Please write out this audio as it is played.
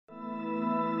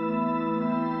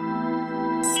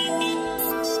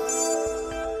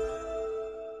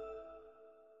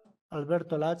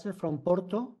Alberto Lace from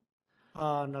Porto.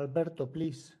 And Alberto,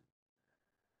 please.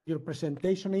 Your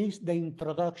presentation is the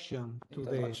introduction to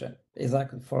Introduction.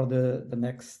 Exactly, for the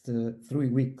next 3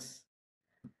 weeks.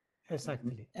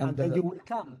 Exactly. And then you will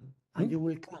come. And you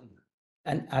will come.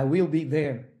 And I will be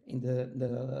there in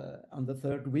on the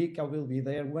 3rd week. I will be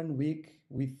there 1 week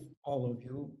with all of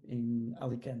you in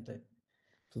Alicante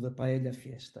to the Paella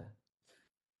Fiesta.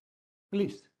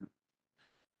 Please.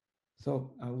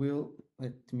 So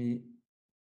let me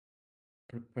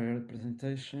prepare the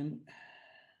presentation.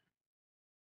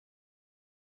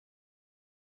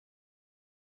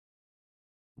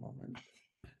 Moment.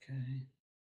 Okay.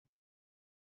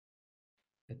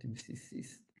 Let me see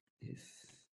this.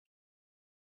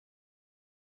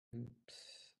 Oops.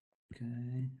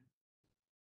 Okay.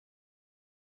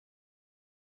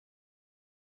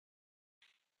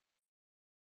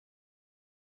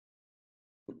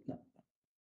 No.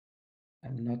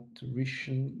 I'm not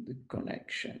reaching the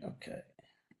connection. Okay.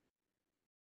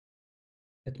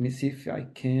 Let me see if I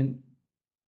can.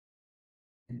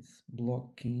 It's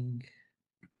blocking.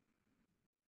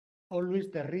 Always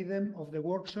the rhythm of the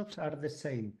workshops are the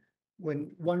same.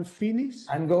 When one finishes,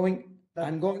 I'm going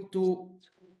to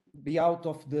be out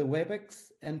of the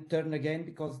WebEx and turn again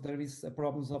because there is a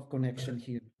problems of connection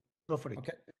here. Go for it.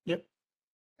 Okay. Yep.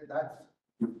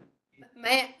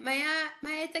 May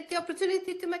I take the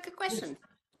opportunity to make a question?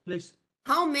 Please.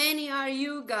 How many are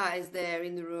you guys there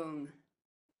in the room?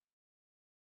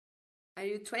 Are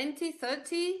you 20,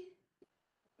 30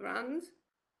 around?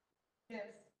 Yes.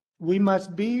 We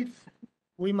must be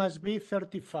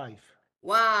 35.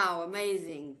 Wow,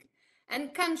 amazing.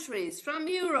 And countries from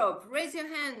Europe, raise your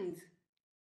hand.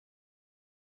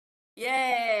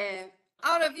 Yeah,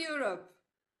 out of Europe.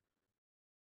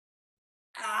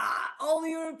 All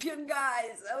European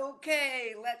guys.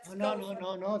 Okay, let's go.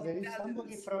 No. There is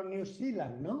somebody from New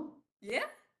Zealand, no? Yeah?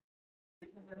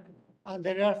 And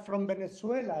they are from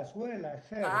Venezuela as well, I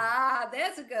heard.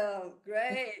 There's a girl.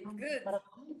 Great, good.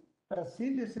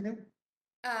 Brazil is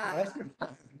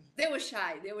They were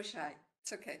shy.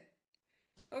 It's okay.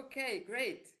 Okay,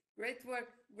 great. Great work.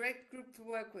 Great group to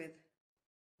work with.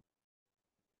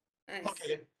 Nice.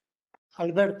 Okay.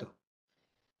 Alberto,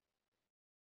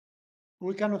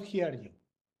 we cannot hear you.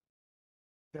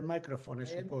 The microphone is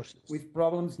supposed to. With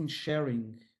problems in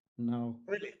sharing now.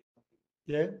 Really?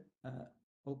 Yeah.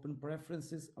 Open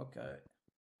preferences. Okay.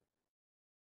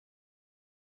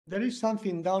 There is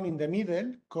something down in the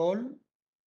middle called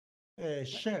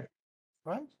share,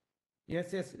 right?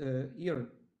 Yes, here.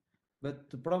 But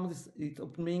the problem is it's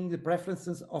opening the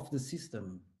preferences of the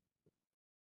system.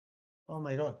 Oh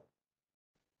my God.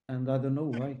 And I don't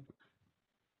know why.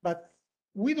 But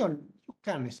you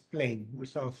can explain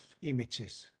without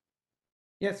images.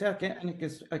 Yes, I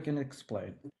can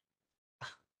explain.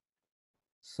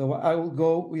 So I will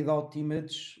go without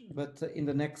image, but in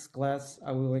the next class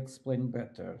I will explain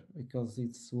better because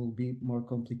it will be more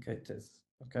complicated.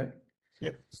 Okay.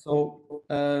 Yep. So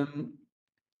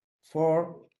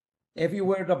have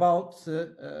you heard about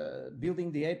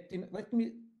building the app? Let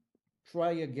me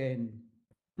try again.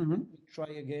 Mm-hmm. Try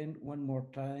again one more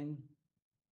time.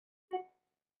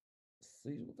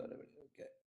 See what okay.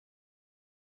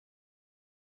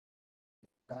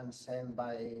 Can send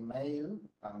by mail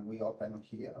and we open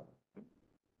here.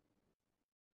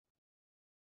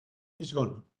 It's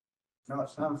gone. No,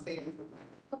 something,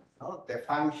 no, the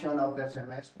function of the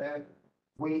semester,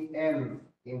 we end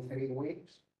in 3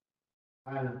 weeks.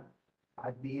 And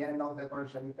at the end of the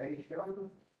presentation,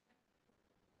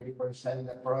 we present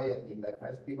the project in the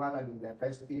festival, and in the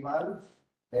festival,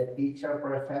 the teacher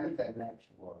presents the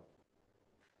next work.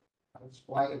 That's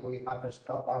why we have a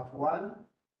stop at 1,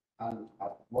 and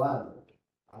at 1,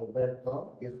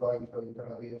 Alberto is going to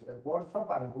introduce the workshop,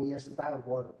 and we start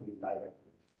working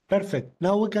directly. Perfect.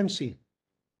 Now we can see.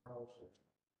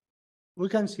 We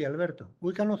can see, Alberto.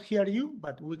 We cannot hear you,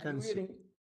 but we can see.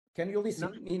 Can you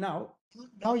listen to me now?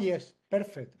 Now, yes.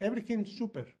 Perfect. Everything's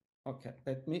super. Okay.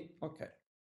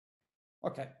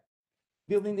 Okay.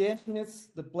 Building the Emptiness,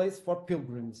 the place for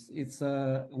pilgrims. It's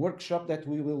a workshop that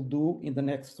we will do in the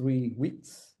next 3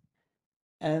 weeks.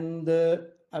 And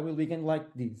I will begin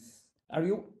like this.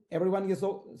 Everyone is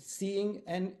seeing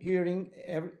and hearing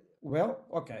well?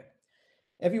 Okay.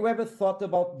 Have you ever thought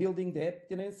about building the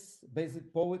emptiness,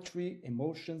 basic poetry,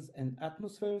 emotions, and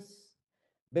atmospheres?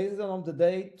 Based on the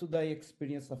day-to-day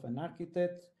experience of an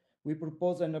architect, we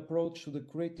propose an approach to the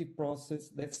creative process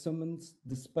that summons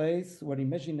the space where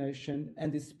imagination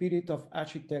and the spirit of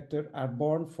architecture are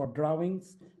born for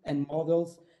drawings and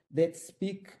models that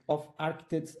speak of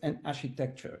architects and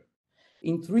architecture.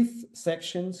 In three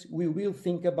sections, we will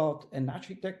think about an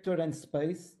architecture and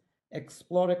space,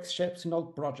 explore exceptional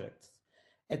projects.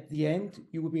 At the end,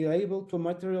 you will be able to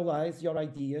materialize your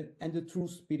idea and the true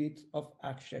spirit of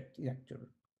architecture.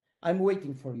 I'm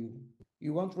waiting for you.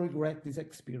 You won't regret this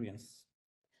experience.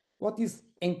 What is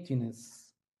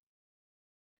emptiness?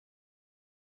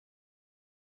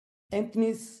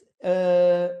 Emptiness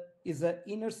is an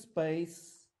inner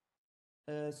space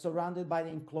surrounded by the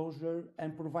enclosure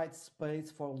and provides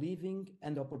space for living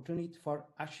and opportunity for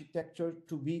architecture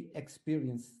to be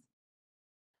experienced.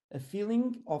 A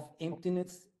feeling of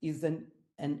emptiness is an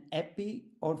happy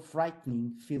or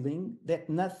frightening feeling that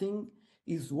nothing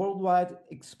is worldwide,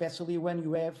 especially when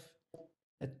you have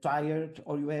tired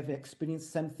or you have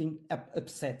experienced something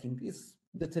upsetting. Is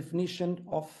the definition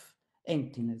of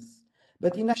emptiness.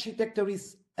 But in architecture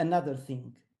is another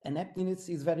thing. An emptiness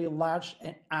is very large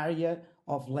an area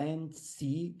of land,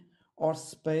 sea, or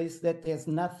space that has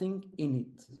nothing in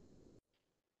it.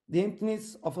 The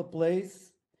emptiness of a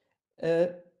place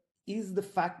is the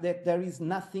fact that there is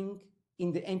nothing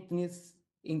in the emptiness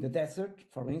in the desert,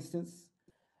 for instance.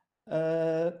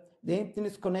 The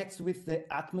emptiness connects with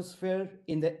the atmosphere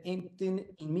in the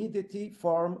immediate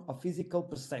form of physical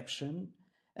perception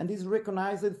and is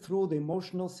recognized through the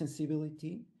emotional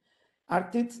sensibility.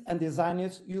 Architects and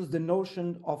designers use the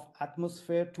notion of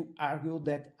atmosphere to argue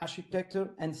that architecture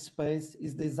and space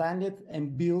is designed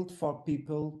and built for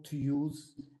people to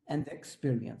use and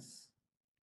experience.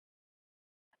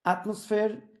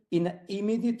 Atmosphere in an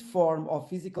immediate form of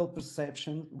physical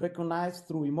perception recognized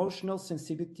through emotional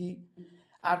sensitivity.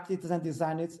 Architects and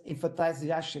designers emphasize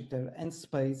the architecture and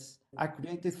space are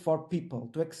created for people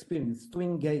to experience, to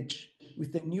engage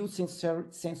with a new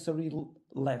sensory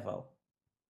level.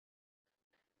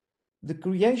 The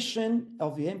creation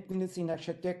of the emptiness in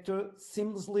architecture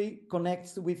seamlessly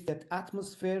connects with that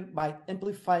atmosphere by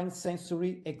amplifying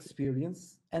sensory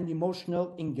experience and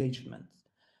emotional engagement.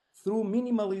 Through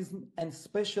minimalism and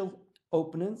spatial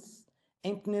openness,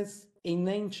 emptiness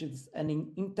enhances an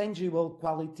intangible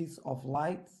qualities of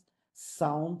light,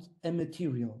 sound, and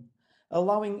material,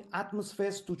 allowing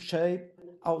atmospheres to shape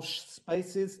how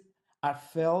spaces are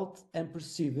felt and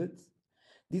perceived.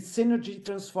 This synergy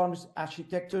transforms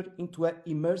architecture into an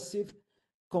immersive,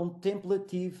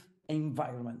 contemplative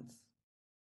environment.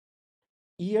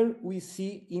 Here we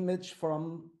see image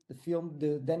from the film,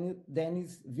 the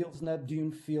Denis Villeneuve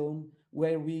Dune film,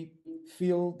 where we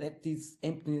feel that this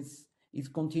emptiness is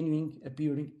continuing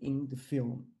appearing in the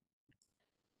film.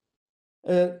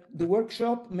 The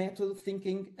workshop method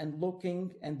thinking and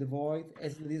looking and the void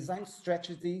as a design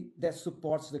strategy that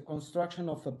supports the construction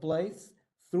of a place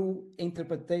through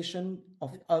interpretation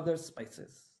of other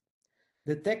spaces.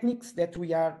 The techniques that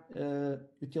we are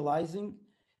utilizing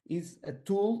is a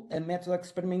tool, a method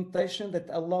experimentation that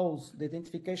allows the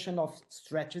identification of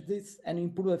strategies and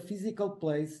improve a physical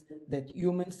place that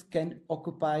humans can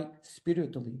occupy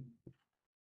spiritually.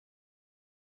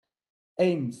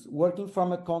 Aims, working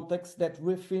from a context that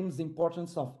reaffirms the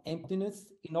importance of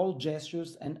emptiness in all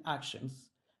gestures and actions,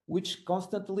 which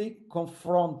constantly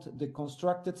confront the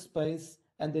constructed space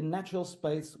and the natural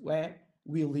space where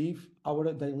we live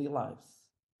our daily lives.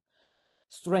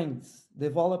 Strengths,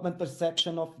 development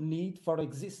perception of need for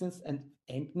existence and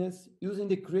emptiness, using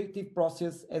the creative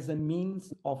process as a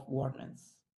means of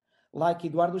awareness. Like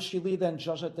Eduardo Chillida and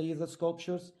Jorge Taiza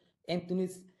sculptures,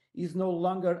 emptiness is no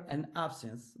longer an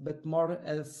absence, but more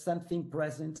as something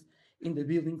present in the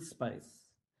building space.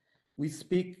 We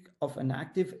speak of an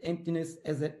active emptiness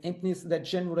as an emptiness that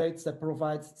generates and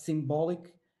provides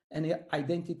symbolic and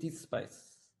identity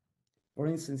space. For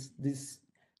instance, this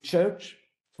church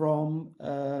from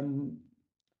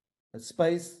a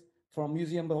space from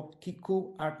Museum of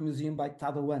Kiku Art Museum by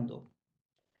Tado Wendel.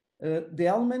 The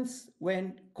elements,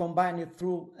 when combined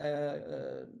through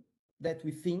that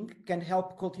we think, can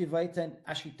help cultivate an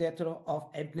architecture of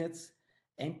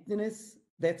emptiness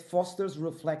that fosters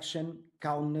reflection,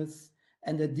 calmness,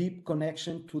 and a deep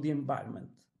connection to the environment.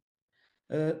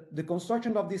 The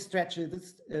construction of these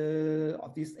strategies,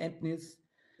 of this emptiness,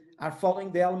 are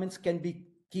following the elements can be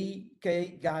key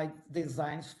guide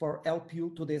designs for help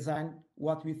you to design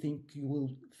what we think you will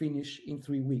finish in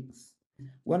 3 weeks.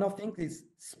 One of them is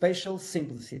spatial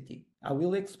simplicity. I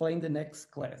will explain the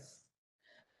next class.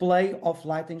 Play of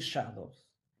light and shadows,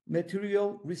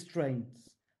 material restraints,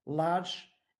 large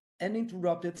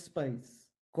uninterrupted space,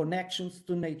 connections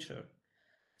to nature,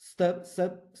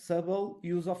 subtle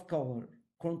use of color,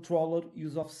 controlled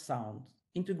use of sound,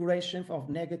 integration of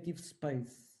negative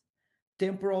space,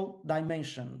 temporal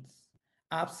dimensions,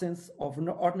 absence of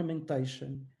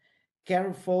ornamentation,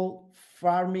 careful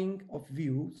farming of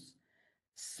views,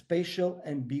 spatial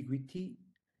ambiguity,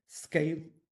 scale,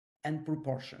 and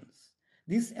proportions.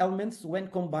 These elements, when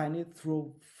combined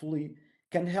fully,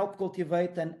 can help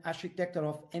cultivate an architecture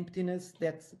of emptiness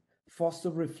that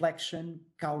fosters reflection,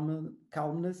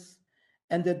 calmness,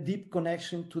 and a deep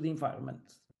connection to the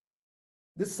environment.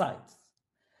 The site.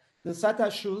 The site I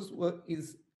chose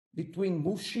is between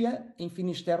Murcia and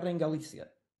Finisterre in Galicia.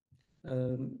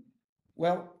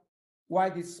 Well, why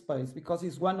this space? Because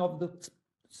it's one of the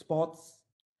spots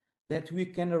that we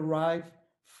can arrive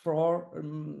for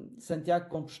Santiago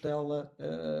Compostela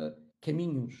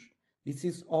caminhos. This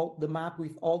is all the map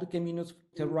with all the caminhos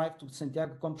to arrive to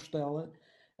Santiago Compostela.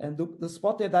 And the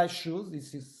spot that I choose,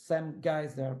 this is some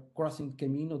guys that are crossing the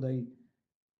Camino. They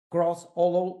cross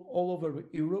all over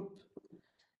Europe.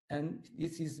 And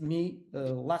this is me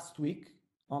last week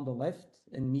on the left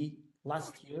and me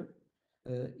last year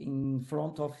in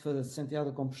front of Santiago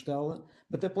de Compostela.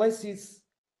 But the place is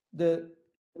the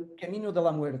Camino de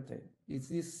la Muerte. It's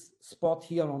this spot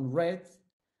here on red.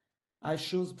 I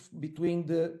choose between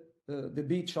the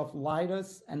beach of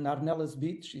Lyras and Arnelas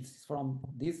Beach. It's from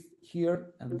this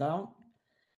here and down.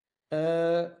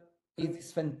 It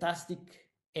is fantastic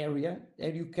area,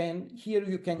 and you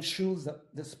can choose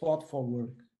the spot for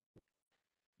work.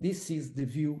 This is the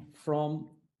view from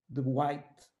the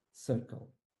white circle.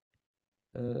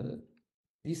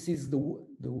 This is the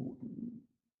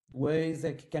ways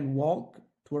that you can walk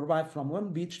to arrive from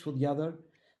one beach to the other.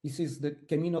 This is the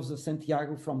Camino de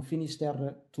Santiago from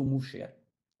Finisterre to Murcia.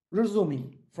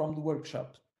 Resuming from the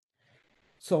workshop.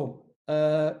 So,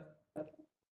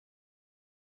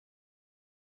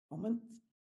 moment.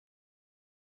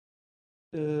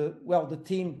 Well, the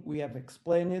team, we have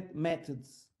explained it,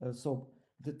 methods. So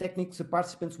the techniques, the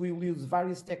participants will use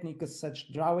various techniques such as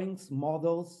drawings,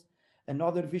 models, and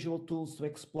other visual tools to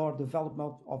explore the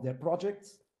development of their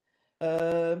projects.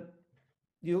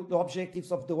 The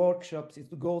objectives of the workshops is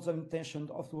the goals and intention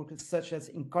of the work, such as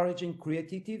encouraging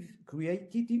creativity,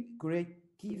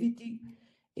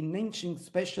 enhancing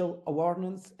spatial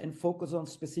awareness, and focus on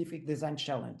specific design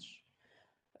challenge.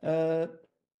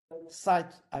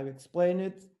 Site, I've explained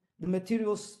it. The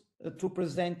materials to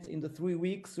present in the 3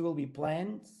 weeks will be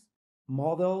plans,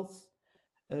 models,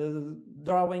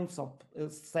 drawings of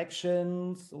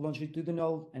sections,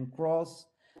 longitudinal and cross,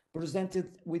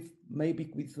 presented with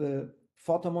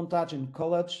photo montage and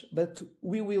collage, but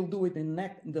we will do it in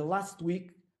the last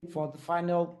week for the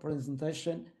final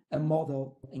presentation, a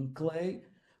model in clay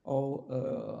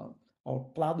or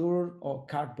pladur or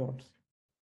cardboard.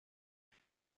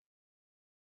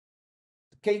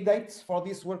 Key dates for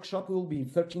this workshop will be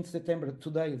 13th September,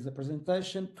 today is the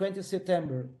presentation. 20th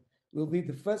September will be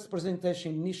the first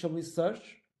presentation initial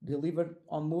research delivered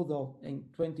on Moodle in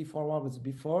 24 hours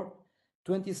before.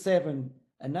 27,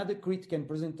 another critical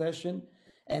presentation.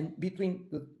 And between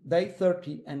the day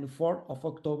 30 and 4th of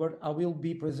October, I will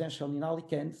be presential in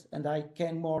Alicante, and I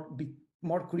can be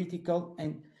more critical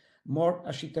and more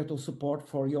architectural support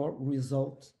for your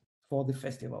results for the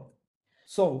festival.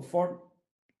 So for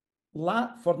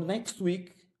the next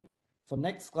week, for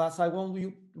next class, I want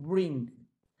you to bring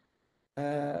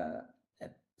a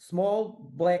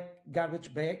small black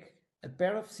garbage bag, a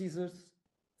pair of scissors,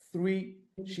 3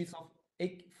 sheets of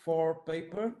A4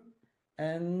 paper,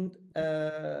 and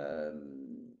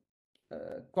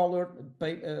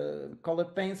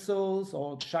colored pencils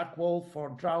or charcoal for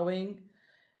drawing,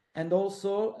 and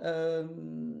also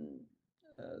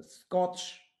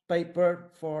Scotch paper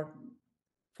for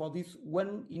this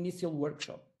one initial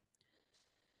workshop.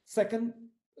 Second,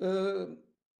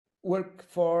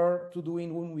 work to do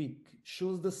in 1 week.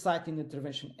 Choose the site in the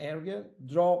intervention area,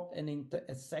 draw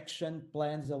a section,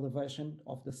 plans, elevation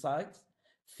of the site,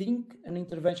 think an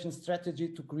intervention strategy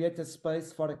to create a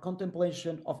space for a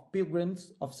contemplation of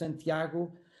pilgrims of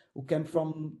Santiago who came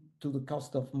to the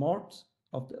coast of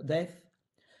death.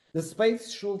 The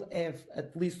space should have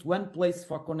at least one place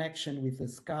for connection with the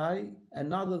sky,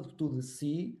 another to the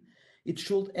sea. It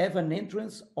should have an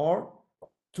entrance or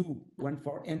 2, one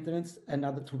for entrance,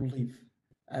 another to leave,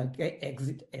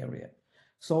 exit area.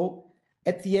 So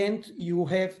at the end, you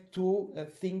have to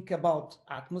think about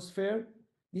atmosphere.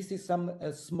 This is some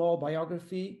small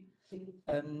biography.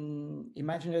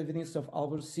 Imagine evidence of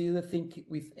Albercida, think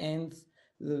with ends.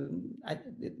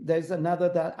 There's another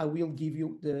that I will give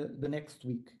you the next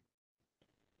week.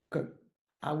 Okay,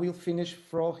 I will finish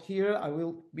from here. I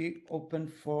will be open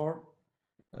for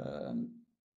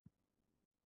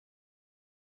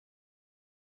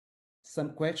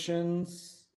some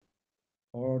questions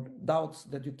or doubts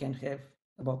that you can have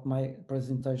about my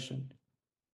presentation.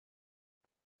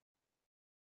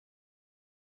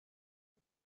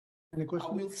 Any I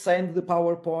questions? will send the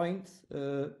PowerPoint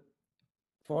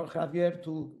for Javier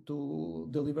to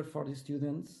deliver for the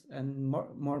students and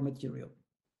more material.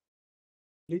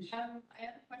 Please. I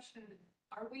have a question.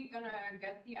 Are we gonna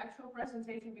get the actual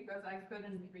presentation because I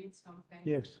couldn't read something?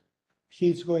 Yes.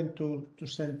 He's going to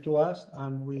send to us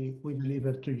and we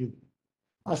deliver to you.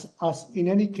 As in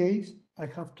any case, I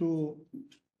have to,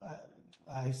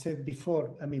 I said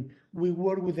before, I mean, we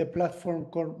work with a platform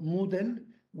called Moodle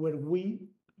where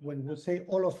when we say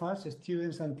all of us,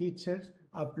 students and teachers,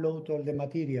 upload all the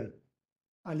material.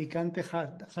 Alicante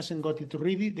hasn't got it to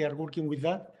read it. They are working with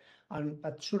that.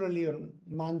 But surely on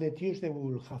Monday, Tuesday,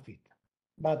 we will have it.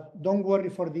 But don't worry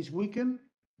for this weekend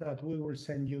that we will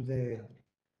send you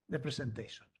the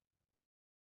presentation.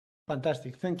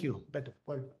 Fantastic. Thank you, Beto.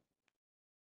 Well.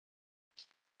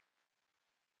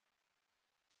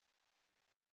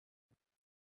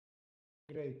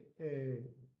 Great.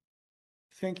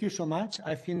 Thank you so much.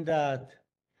 I think that,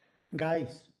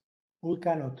 guys, we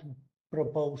cannot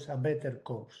propose a better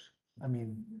course. I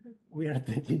mean, we are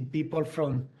taking people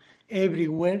from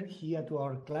everywhere here to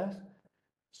our class.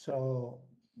 So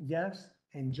just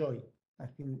enjoy. I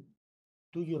think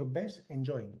do your best,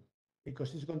 enjoy,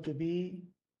 because it's going to be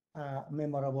a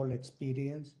memorable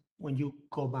experience when you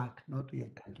go back, not to your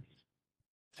countries.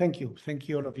 Thank you. Thank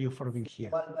you all of you for being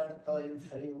here. Alberto in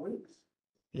 3 weeks.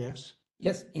 Yes.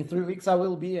 Yes, in 3 weeks I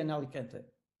will be in Alicante.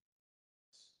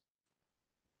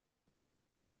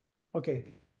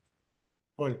 Okay.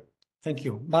 Well, thank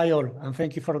you. Bye all, and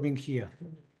thank you for being here.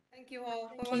 Thank you all.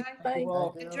 Thank you. Bye-bye.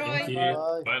 Bye. Enjoy. Thank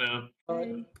you. Bye now.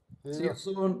 Bye. See you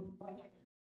soon.